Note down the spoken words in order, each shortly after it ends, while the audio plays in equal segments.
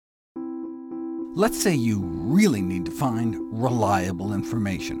Let's say you really need to find reliable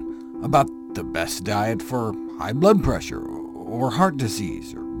information about the best diet for high blood pressure, or heart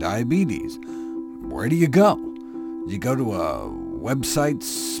disease, or diabetes. Where do you go? Do you go to a website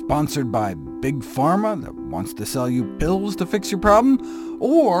sponsored by Big Pharma that wants to sell you pills to fix your problem?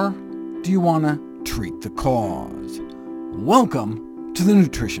 Or do you want to treat the cause? Welcome to the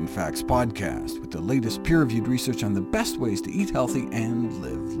Nutrition Facts Podcast, with the latest peer-reviewed research on the best ways to eat healthy and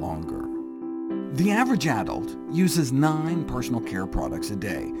live longer. The average adult uses 9 personal care products a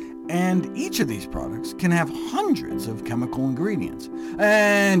day, and each of these products can have hundreds of chemical ingredients.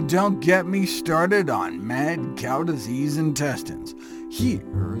 And don't get me started on mad cow disease intestines.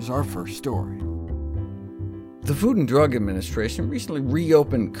 Here's our first story. The Food and Drug Administration recently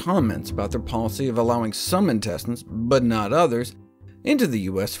reopened comments about their policy of allowing some intestines, but not others, into the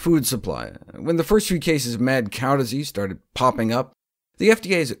U.S. food supply. When the first few cases of mad cow disease started popping up, the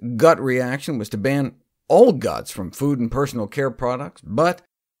FDA's gut reaction was to ban all guts from food and personal care products, but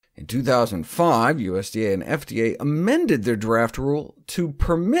in 2005, USDA and FDA amended their draft rule to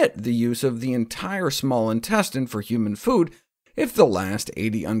permit the use of the entire small intestine for human food if the last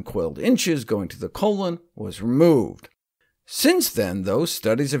 80 uncoiled inches going to the colon was removed. Since then, though,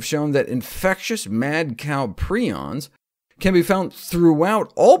 studies have shown that infectious mad cow prions can be found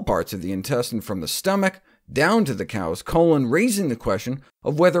throughout all parts of the intestine, from the stomach down to the cow's colon, raising the question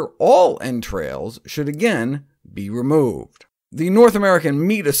of whether all entrails should again be removed. The North American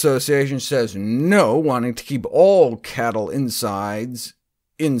Meat Association says no, wanting to keep all cattle insides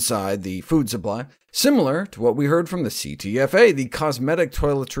inside the food supply, similar to what we heard from the CTFA, the Cosmetic,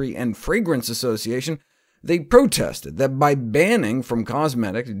 Toiletry, and Fragrance Association. They protested that by banning from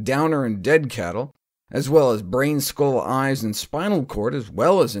cosmetic, downer, and dead cattle, as well as brain, skull, eyes, and spinal cord, as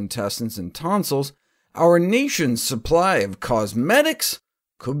well as intestines and tonsils, our nation's supply of cosmetics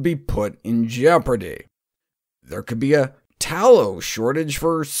could be put in jeopardy. There could be a tallow shortage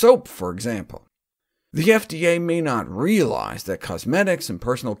for soap, for example. The FDA may not realize that cosmetics and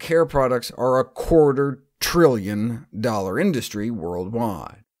personal care products are a $250 billion industry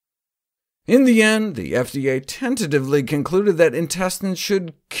worldwide. In the end, the FDA tentatively concluded that intestines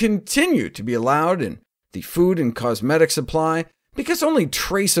should continue to be allowed in the food and cosmetic supply because only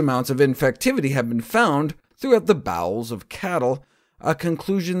trace amounts of infectivity have been found throughout the bowels of cattle, a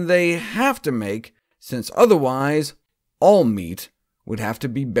conclusion they have to make, since otherwise all meat would have to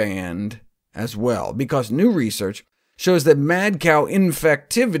be banned as well, because new research shows that mad cow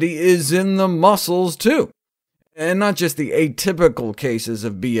infectivity is in the muscles too, and not just the atypical cases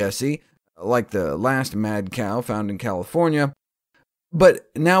of BSE, like the last mad cow found in California, but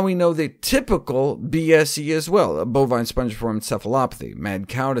now we know the typical BSE as well, bovine spongiform encephalopathy, mad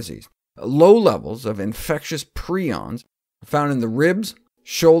cow disease. Low levels of infectious prions are found in the ribs,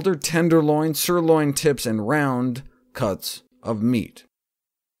 shoulder, tenderloin, sirloin tips, and round cuts of meat.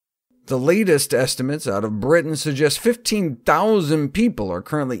 The latest estimates out of Britain suggest 15,000 people are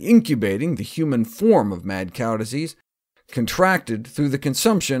currently incubating the human form of mad cow disease, contracted through the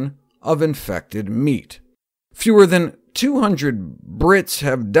consumption of infected meat. Fewer than 200 Brits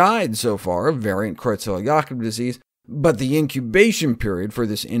have died so far of variant Creutzfeldt-Jakob disease, but the incubation period for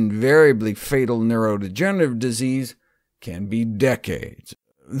this invariably fatal neurodegenerative disease can be decades,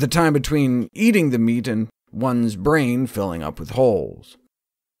 the time between eating the meat and one's brain filling up with holes.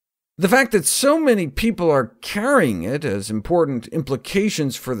 The fact that so many people are carrying it has important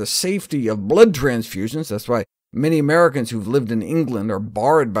implications for the safety of blood transfusions. That's why many Americans who've lived in England are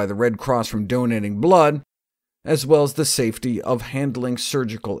barred by the Red Cross from donating blood, as well as the safety of handling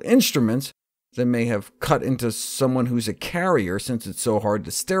surgical instruments that may have cut into someone who's a carrier, since it's so hard to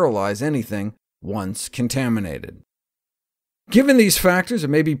sterilize anything once contaminated. Given these factors,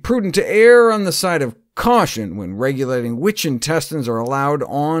 it may be prudent to err on the side of caution when regulating which intestines are allowed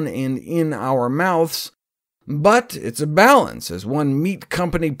on and in our mouths, but it's a balance. As one meat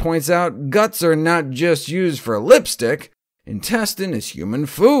company points out, guts are not just used for lipstick. Intestine is human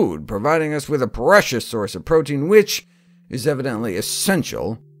food, providing us with a precious source of protein, which is evidently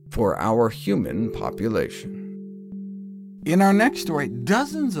essential for our human population. In our next story,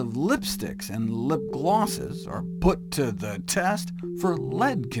 dozens of lipsticks and lip glosses are put to the test for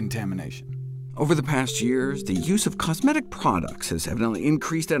lead contamination. Over the past years, the use of cosmetic products has evidently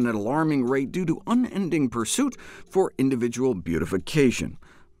increased at an alarming rate due to unending pursuit for individual beautification.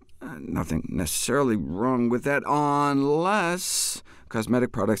 Nothing necessarily wrong with that, unless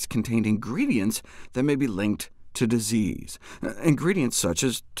cosmetic products contain ingredients that may be linked to disease. Ingredients such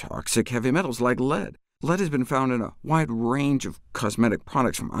as toxic heavy metals like lead. Lead has been found in a wide range of cosmetic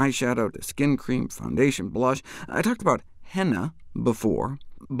products, from eyeshadow to skin cream, foundation, blush. I talked about henna before,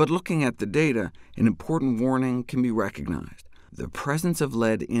 but looking at the data, an important warning can be recognized: the presence of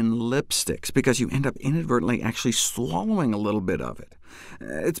lead in lipsticks, because you end up inadvertently actually swallowing a little bit of it.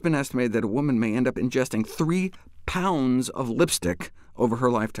 It's been estimated that a woman may end up ingesting 3 pounds of lipstick over her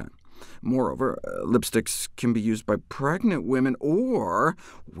lifetime. Moreover, lipsticks can be used by pregnant women or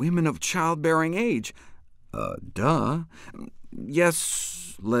women of childbearing age. Duh.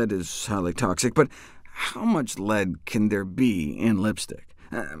 Yes, lead is highly toxic, but how much lead can there be in lipstick?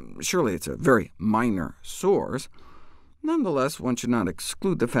 Surely it's a very minor source. Nonetheless, one should not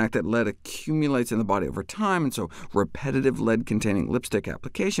exclude the fact that lead accumulates in the body over time, and so repetitive lead-containing lipstick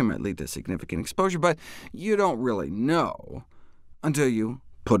application might lead to significant exposure, but you don't really know until you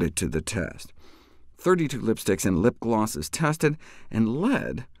put it to the test. 32 lipsticks and lip glosses tested, and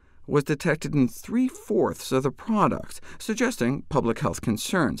lead was detected in 3/4 of the products, suggesting public health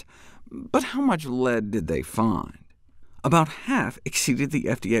concerns. But how much lead did they find? About half exceeded the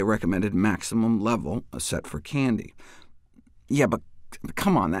FDA-recommended maximum level set for candy. Yeah, but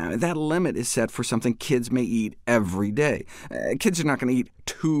come on, that limit is set for something kids may eat every day. Kids are not going to eat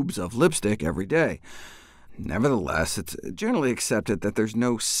tubes of lipstick every day. Nevertheless, it's generally accepted that there's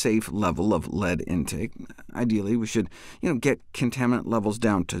no safe level of lead intake. Ideally, we should get contaminant levels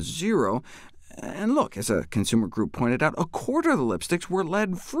down to 0. And look, as a consumer group pointed out, 1/4 of the lipsticks were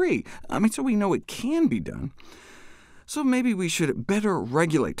lead-free. So we know it can be done. So maybe we should better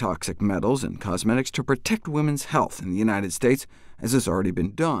regulate toxic metals in cosmetics to protect women's health in the United States, as has already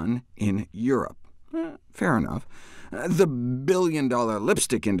been done in Europe. Fair enough. The billion-dollar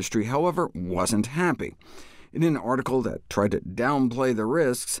lipstick industry, however, wasn't happy. In an article that tried to downplay the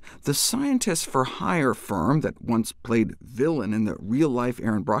risks, the scientists for hire firm that once played villain in the real-life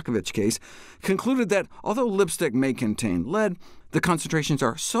Erin Brockovich case concluded that although lipstick may contain lead, the concentrations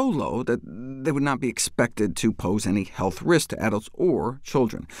are so low that they would not be expected to pose any health risk to adults or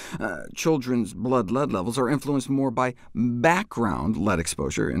children. Children's blood lead levels are influenced more by background lead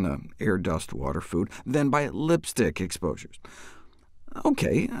exposure in air, dust, water, food than by lipstick exposures.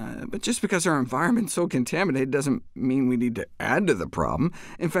 OK, but just because our environment's so contaminated doesn't mean we need to add to the problem.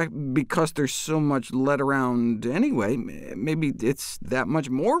 In fact, because there's so much lead around anyway, maybe it's that much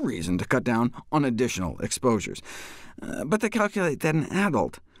more reason to cut down on additional exposures. But they calculate that an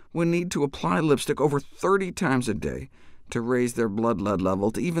adult would need to apply lipstick over 30 times a day to raise their blood lead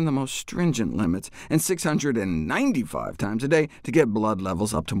level to even the most stringent limits, and 695 times a day to get blood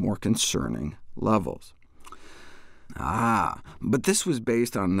levels up to more concerning levels. But this was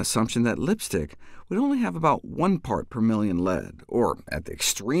based on an assumption that lipstick would only have about 1 part per million lead, or at the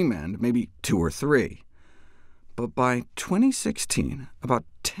extreme end, maybe 2 or 3. But by 2016, about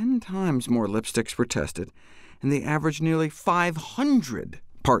 10 times more lipsticks were tested, and they averaged nearly 500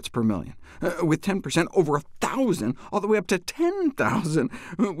 parts per million, with 10% over 1,000, all the way up to 10,000,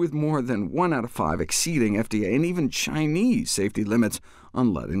 with more than 1 out of 5 exceeding FDA and even Chinese safety limits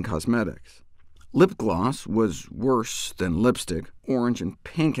on lead in cosmetics. Lip gloss was worse than lipstick. Orange and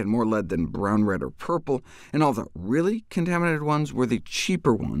pink had more lead than brown, red, or purple, and all the really contaminated ones were the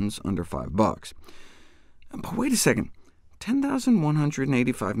cheaper ones, under $5. But wait a second,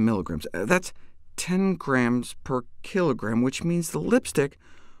 10,185 milligrams, that's 10 grams per kilogram, which means the lipstick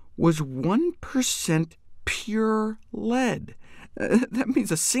was 1% pure lead. That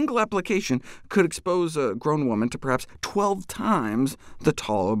means a single application could expose a grown woman to perhaps 12 times the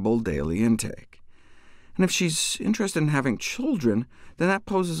tolerable daily intake. And if she's interested in having children, then that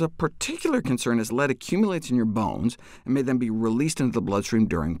poses a particular concern, as lead accumulates in your bones and may then be released into the bloodstream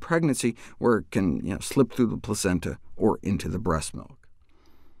during pregnancy, where it can slip through the placenta or into the breast milk.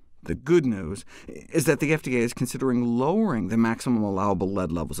 The good news is that the FDA is considering lowering the maximum allowable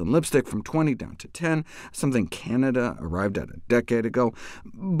lead levels in lipstick from 20 down to 10, something Canada arrived at a decade ago.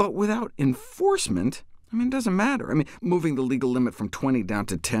 But without enforcement, it doesn't matter. Moving the legal limit from 20 down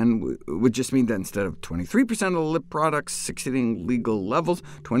to 10 would just mean that instead of 23% of the lip products exceeding legal levels,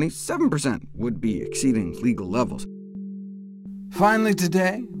 27% would be exceeding legal levels. Finally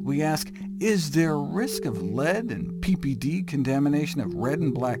today, we ask, is there a risk of lead and PPD contamination of red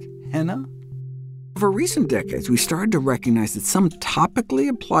and black henna? Over recent decades, we started to recognize that some topically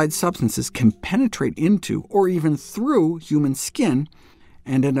applied substances can penetrate into or even through human skin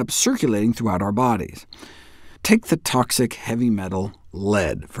and end up circulating throughout our bodies. Take the toxic heavy metal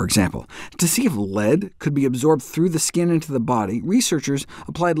lead, for example. To see if lead could be absorbed through the skin into the body, researchers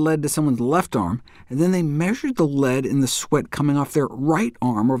applied lead to someone's left arm, and then they measured the lead in the sweat coming off their right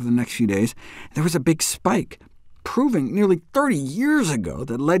arm over the next few days. There was a big spike, proving nearly 30 years ago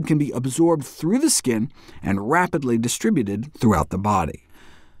that lead can be absorbed through the skin and rapidly distributed throughout the body.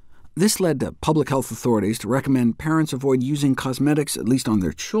 This led to public health authorities to recommend parents avoid using cosmetics, at least on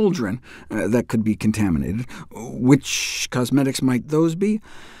their children, that could be contaminated. Which cosmetics might those be?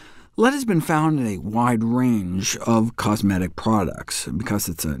 Lead has been found in a wide range of cosmetic products, because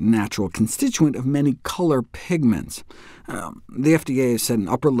it's a natural constituent of many color pigments. The FDA has set an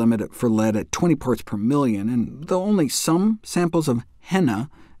upper limit for lead at 20 parts per million, and though only some samples of henna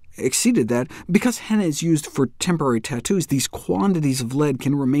exceeded that, because henna is used for temporary tattoos, these quantities of lead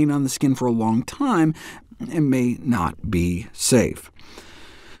can remain on the skin for a long time and may not be safe.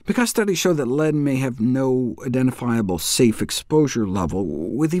 Because studies show that lead may have no identifiable safe exposure level,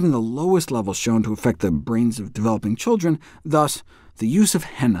 with even the lowest levels shown to affect the brains of developing children, thus the use of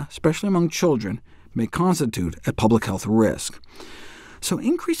henna, especially among children, may constitute a public health risk. So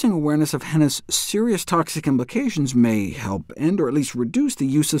increasing awareness of henna's serious toxic implications may help end or at least reduce the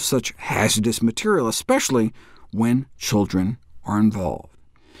use of such hazardous material, especially when children are involved.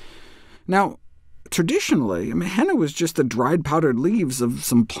 Now, traditionally, henna was just the dried powdered leaves of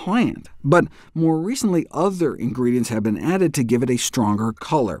some plant, but more recently other ingredients have been added to give it a stronger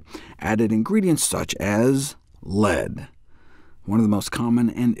color. Added ingredients such as lead, one of the most common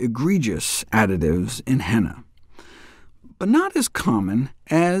and egregious additives in henna, but not as common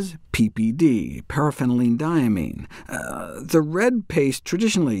as PPD, paraphenylenediamine. The red paste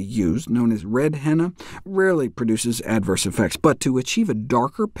traditionally used, known as red henna, rarely produces adverse effects, but to achieve a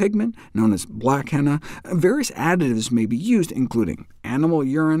darker pigment, known as black henna, various additives may be used, including animal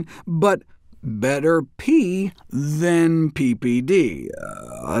urine, but better P than PPD,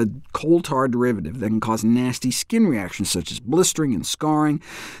 a coal tar derivative that can cause nasty skin reactions such as blistering and scarring.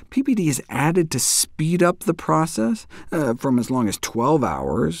 PPD is added to speed up the process from as long as 12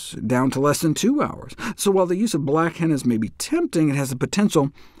 hours down to less than 2 hours. So while the use of black hennas may be tempting, it has the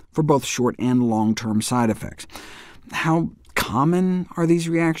potential for both short and long-term side effects. How common are these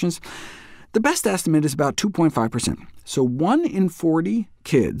reactions? The best estimate is about 2.5%. So 1 in 40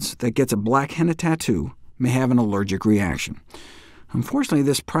 kids that gets a black henna tattoo may have an allergic reaction. Unfortunately,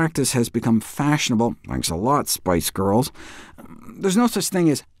 this practice has become fashionable. Thanks a lot, Spice Girls. There's no such thing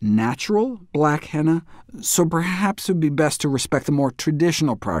as natural black henna, so perhaps it would be best to respect the more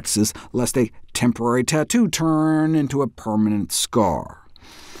traditional practices, lest a temporary tattoo turn into a permanent scar.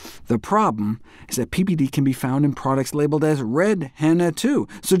 The problem is that PPD can be found in products labeled as red henna too,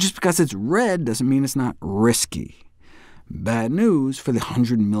 so just because it's red doesn't mean it's not risky. Bad news for the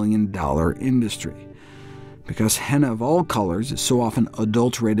 $100 million industry. Because henna of all colors is so often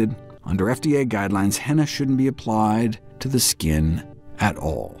adulterated, under FDA guidelines, henna shouldn't be applied to the skin at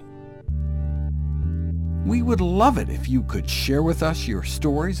all. We would love it if you could share with us your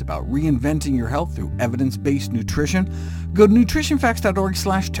stories about reinventing your health through evidence-based nutrition. Go to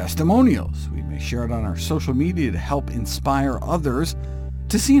nutritionfacts.org/testimonials. We may share it on our social media to help inspire others.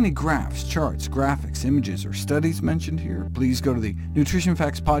 To see any graphs, charts, graphics, images, or studies mentioned here, please go to the Nutrition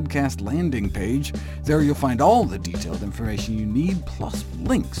Facts Podcast landing page. There you'll find all the detailed information you need, plus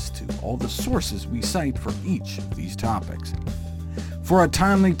links to all the sources we cite for each of these topics. For a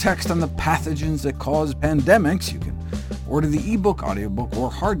timely text on the pathogens that cause pandemics, you can order the ebook, audiobook,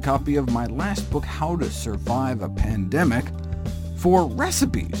 or hard copy of my last book, How to Survive a Pandemic. For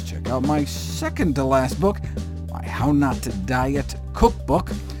recipes, check out my second-to-last book, my How Not to Diet cookbook.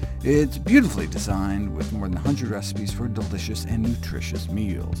 It's beautifully designed with more than 100 recipes for delicious and nutritious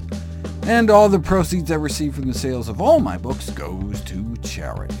meals. And all the proceeds I receive from the sales of all my books goes to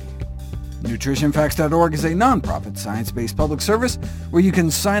charity. NutritionFacts.org is a nonprofit, science-based public service where you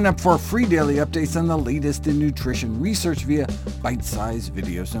can sign up for free daily updates on the latest in nutrition research via bite-sized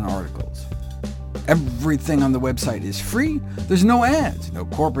videos and articles. Everything on the website is free. There's no ads, no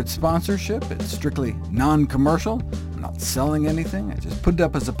corporate sponsorship. It's strictly non-commercial. I'm not selling anything. I just put it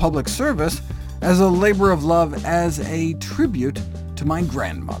up as a public service, as a labor of love, as a tribute to my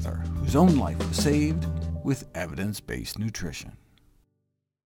grandmother, whose own life was saved with evidence-based nutrition.